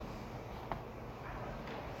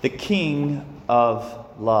the King of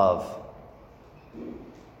love.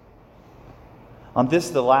 On this,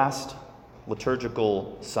 the last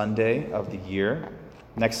liturgical Sunday of the year,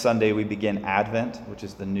 next Sunday we begin Advent, which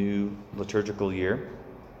is the new liturgical year,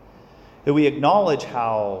 that we acknowledge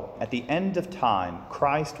how at the end of time,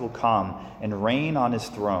 Christ will come and reign on his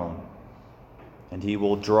throne, and he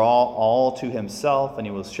will draw all to himself, and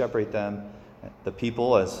he will separate them, the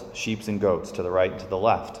people, as sheep and goats, to the right and to the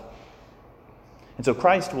left. And so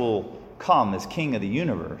Christ will come as King of the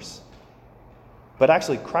universe. But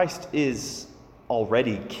actually, Christ is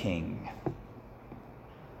already King.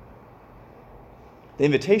 The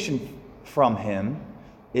invitation from him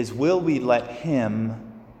is, will we let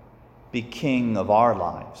him be King of our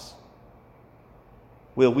lives?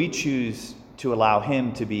 Will we choose to allow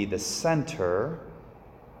him to be the center?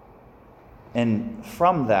 And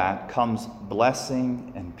from that comes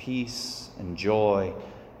blessing and peace and joy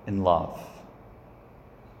and love.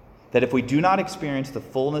 That if we do not experience the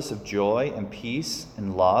fullness of joy and peace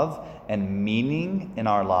and love and meaning in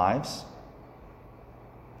our lives,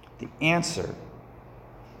 the answer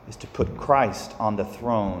is to put Christ on the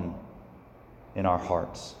throne in our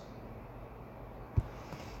hearts.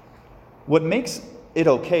 What makes it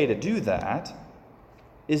okay to do that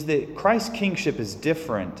is that Christ's kingship is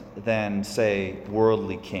different than, say,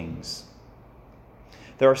 worldly kings.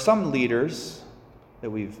 There are some leaders that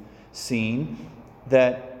we've seen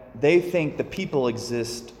that they think the people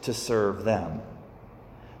exist to serve them.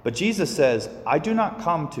 But Jesus says, I do not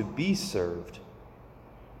come to be served,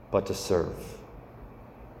 but to serve.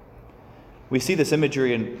 We see this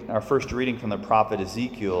imagery in our first reading from the prophet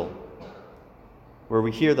Ezekiel, where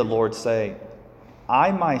we hear the Lord say,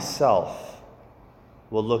 I myself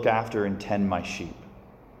will look after and tend my sheep.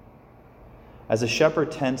 As a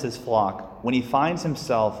shepherd tends his flock, when he finds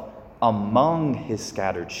himself among his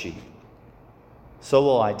scattered sheep, so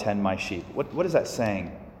will I tend my sheep. What is that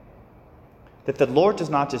saying? That the Lord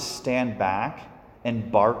does not just stand back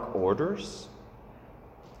and bark orders,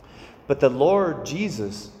 but the Lord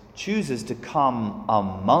Jesus chooses to come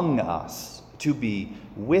among us, to be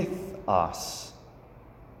with us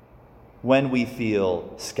when we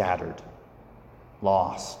feel scattered,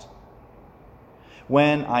 lost,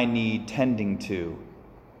 when I need tending to.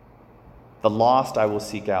 The lost I will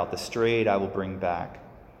seek out, the strayed I will bring back.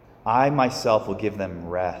 I myself will give them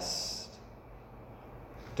rest.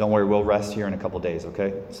 Don't worry, we'll rest here in a couple days,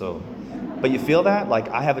 okay? But you feel that? Like,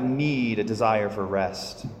 I have a need, a desire for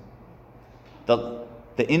rest.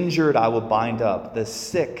 The injured I will bind up. The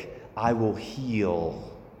sick I will heal.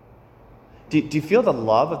 Do you feel the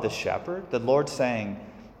love of the shepherd? The Lord saying,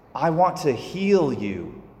 I want to heal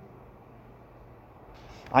you.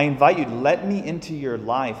 I invite you, let me into your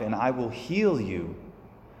life and I will heal you,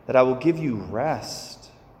 that I will give you rest.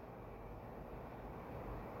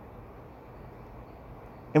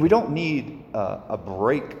 And we don't need a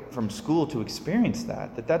break from school to experience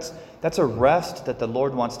that. That's a rest that the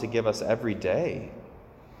Lord wants to give us every day.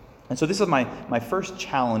 And so this is my first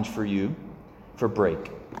challenge for you for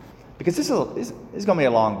break. Because this is going to be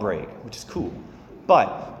a long break, which is cool.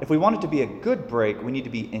 But if we want it to be a good break, we need to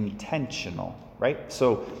be intentional, right?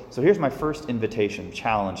 So here's my first invitation,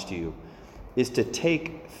 challenge to you, is to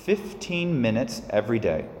take 15 minutes every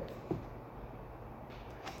day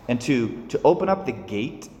and to open up the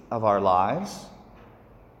gate of our lives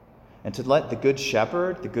and to let the good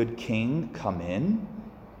shepherd, the good king, come in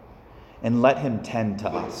and let him tend to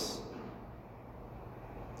us.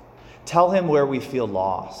 Tell him where we feel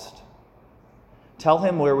lost. Tell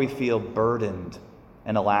him where we feel burdened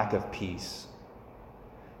and a lack of peace.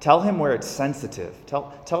 Tell him where it's sensitive.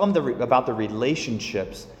 Tell him about the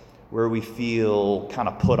relationships where we feel kind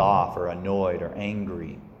of put off or annoyed or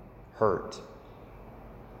angry, hurt.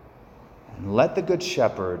 And let the good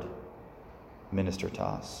shepherd minister to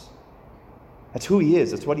us. That's who he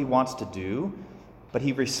is. That's what he wants to do. But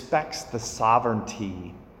he respects the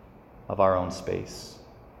sovereignty of our own space.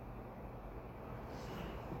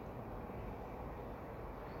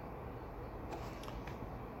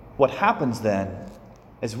 What happens then,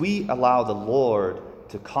 as we allow the Lord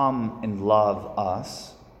to come and love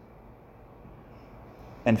us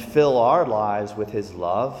and fill our lives with his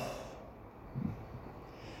love,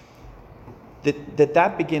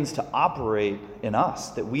 that begins to operate in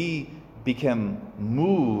us, that we become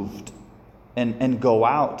moved and go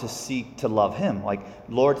out to seek to love him. Like,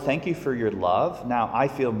 Lord, thank you for your love. Now I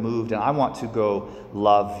feel moved and I want to go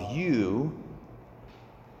love you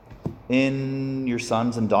in your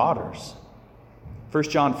sons and daughters. 1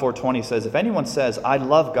 John 4:20 says, if anyone says, I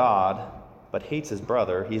love God, but hates his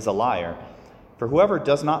brother, he's a liar. For whoever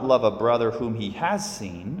does not love a brother whom he has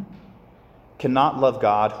seen cannot love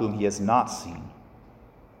God whom he has not seen.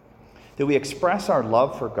 That we express our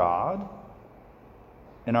love for God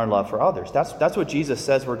and our love for others. That's what Jesus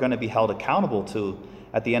says we're going to be held accountable to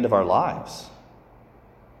at the end of our lives.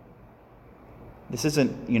 This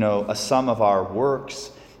isn't, a sum of our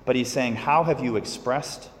works, but he's saying, how have you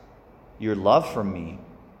expressed your love for me?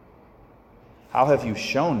 How have you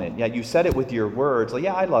shown it? Yeah, you said it with your words. Like,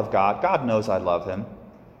 yeah, I love God. God knows I love him.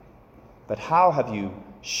 But how have you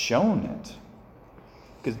shown it?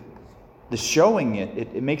 Because the showing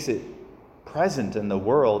it makes it present in the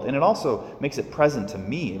world, and it also makes it present to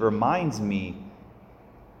me. It reminds me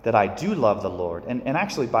that I do love the Lord. And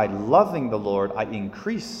actually, by loving the Lord, I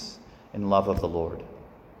increase in love of the Lord.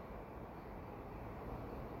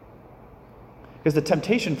 Because the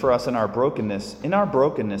temptation for us in our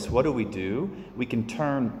brokenness, what do? We can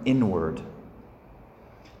turn inward.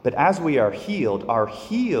 But as we are healed, our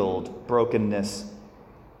healed brokenness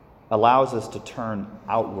allows us to turn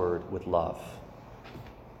outward with love.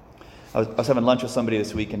 I was having lunch with somebody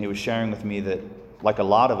this week, and he was sharing with me that, like a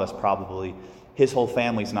lot of us probably, his whole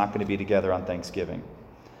family's not going to be together on Thanksgiving.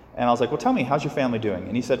 And I was like, well, tell me, how's your family doing?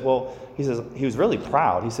 And he said, he was really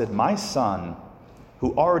proud. He said, my son,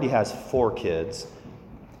 who already has 4 kids,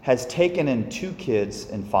 has taken in 2 kids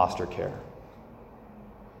in foster care.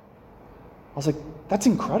 I was like, that's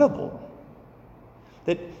incredible.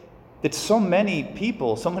 That so many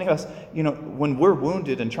people, so many of us, when we're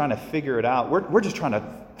wounded and trying to figure it out, we're just trying to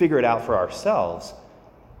figure it out for ourselves.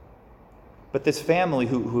 But this family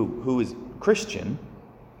who is Christian,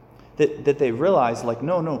 that they realize, like,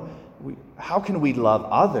 no, how can we love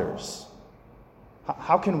others?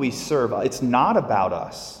 How can we serve? It's not about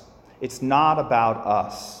us. It's not about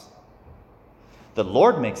us. The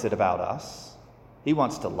Lord makes it about us. He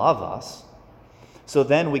wants to love us. So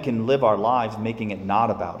then we can live our lives making it not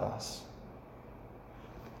about us.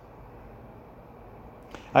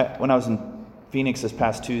 When I was in Phoenix this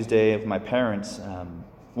past Tuesday with my parents,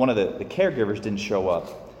 one of the caregivers didn't show up.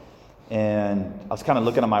 And I was kind of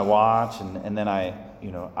looking at my watch, and then I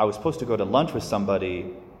was supposed to go to lunch with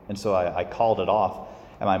somebody, and so I called it off.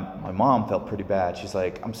 And my mom felt pretty bad. She's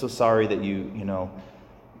like, I'm so sorry that you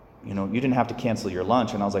didn't have to cancel your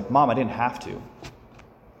lunch. And I was like, Mom, I didn't have to.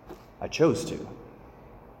 I chose to.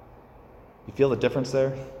 You feel the difference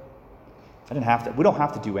there? I didn't have to. We don't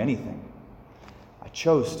have to do anything. I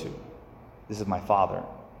chose to. This is my Father.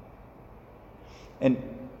 And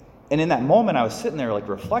in that moment, I was sitting there like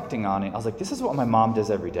reflecting on it. I was like, this is what my mom does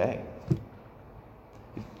every day.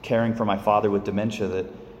 Caring for my father with dementia,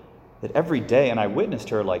 that every day, and I witnessed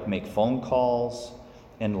her like make phone calls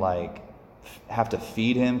and like have to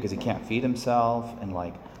feed him because he can't feed himself, and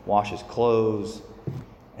like wash his clothes.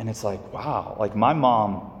 And it's like, wow, like my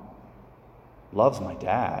mom loves my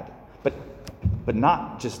dad. But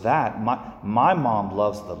not just that, my mom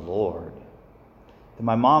loves the Lord. And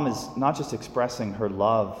my mom is not just expressing her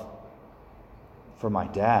love for my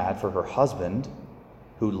dad, for her husband,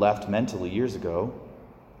 who left mentally years ago,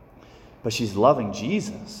 but she's loving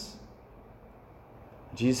Jesus.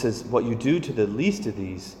 Jesus says, what you do to the least of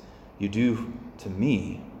these, you do to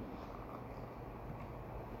me.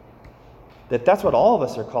 That's what all of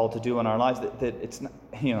us are called to do in our lives. That it's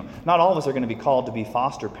not all of us are going to be called to be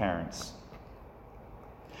foster parents.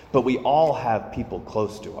 But we all have people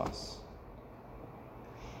close to us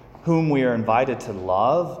whom we are invited to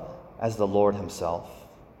love as the Lord himself.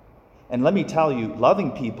 And let me tell you,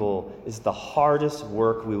 loving people is the hardest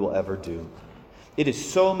work we will ever do. It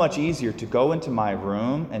is so much easier to go into my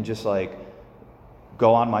room and just like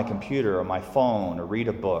go on my computer or my phone or read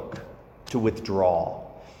a book, to withdraw.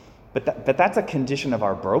 But that's a condition of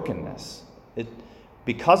our brokenness.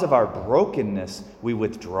 Because of our brokenness, we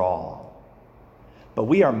withdraw. But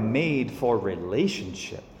we are made for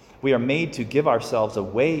relationship. We are made to give ourselves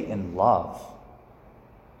away in love.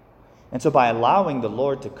 And so by allowing the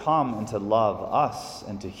Lord to come and to love us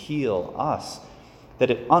and to heal us,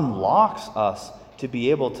 that it unlocks us to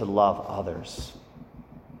be able to love others.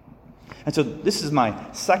 And so this is my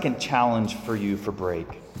second challenge for you for break,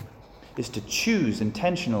 is to choose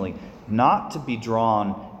intentionally not to be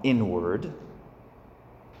drawn inward.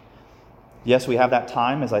 Yes, we have that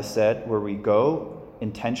time, as I said, where we go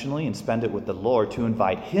intentionally and spend it with the Lord to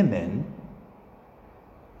invite him in.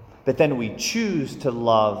 But then we choose to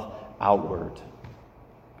love outward.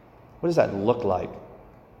 What does that look like?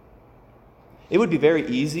 It would be very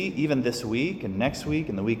easy, even this week and next week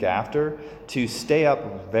and the week after, to stay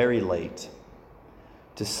up very late,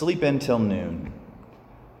 to sleep in till noon,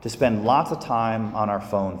 to spend lots of time on our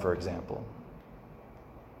phone, for example.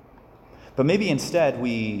 But maybe instead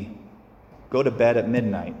we go to bed at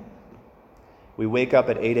midnight. We wake up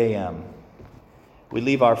at 8 a.m. We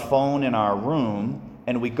leave our phone in our room,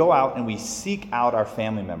 and we go out and we seek out our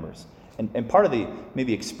family members. And part of the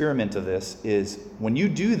maybe experiment of this is when you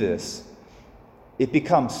do this, it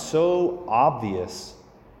becomes so obvious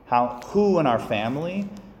who in our family,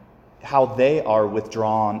 how they are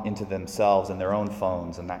withdrawn into themselves and their own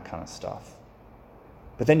phones and that kind of stuff.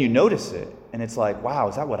 But then you notice it, and it's like, wow,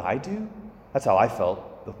 is that what I do? That's how I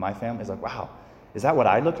felt with my family. It's like, wow, is that what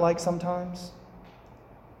I look like sometimes?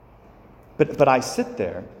 But I sit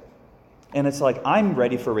there, and it's like, I'm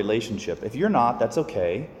ready for a relationship. If you're not, that's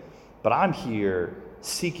okay. But I'm here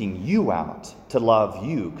seeking you out to love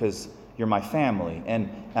you because you're my family. And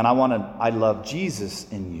I love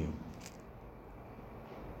Jesus in you.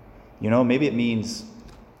 Maybe it means,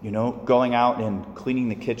 going out and cleaning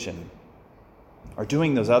the kitchen or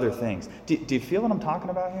doing those other things. Do you feel what I'm talking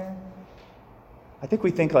about here? I think we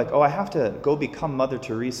think like, I have to go become Mother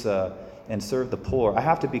Teresa and serve the poor. I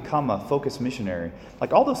have to become a focused missionary.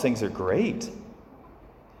 Like, all those things are great.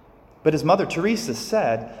 But as Mother Teresa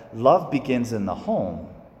said, love begins in the home.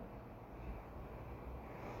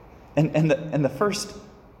 And the first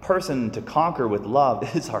person to conquer with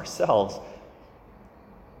love is ourselves.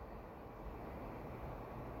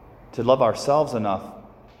 To love ourselves enough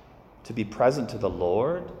to be present to the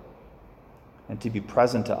Lord and to be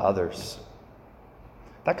present to others.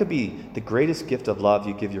 That could be the greatest gift of love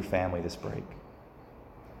you give your family this break.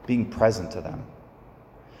 Being present to them.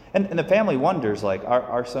 And the family wonders, like,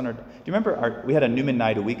 our son, do you remember we had a Newman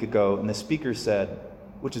night a week ago, and the speaker said,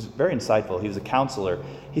 which is very insightful, he was a counselor,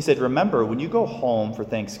 he said, remember, when you go home for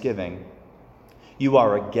Thanksgiving, you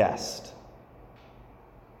are a guest.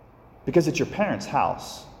 Because it's your parents'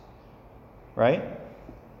 house, right?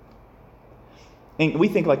 And we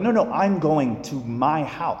think like, no, I'm going to my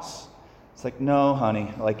house. It's like, no,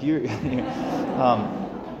 honey, like you're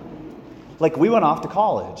like we went off to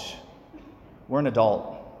college. We're an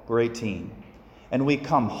adult. We're 18. And we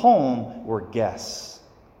come home, we're guests.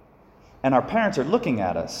 And our parents are looking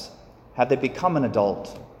at us. Have they become an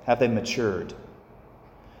adult? Have they matured?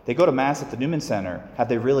 They go to Mass at the Newman Center. Have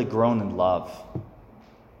they really grown in love?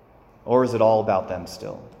 Or is it all about them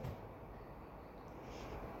still?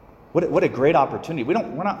 What a great opportunity. We're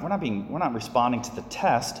not responding to the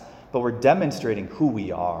test, but we're demonstrating who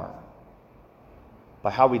we are by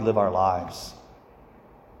how we live our lives.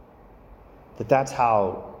 That's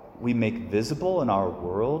how we make visible in our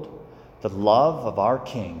world the love of our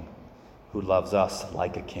King who loves us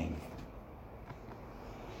like a king.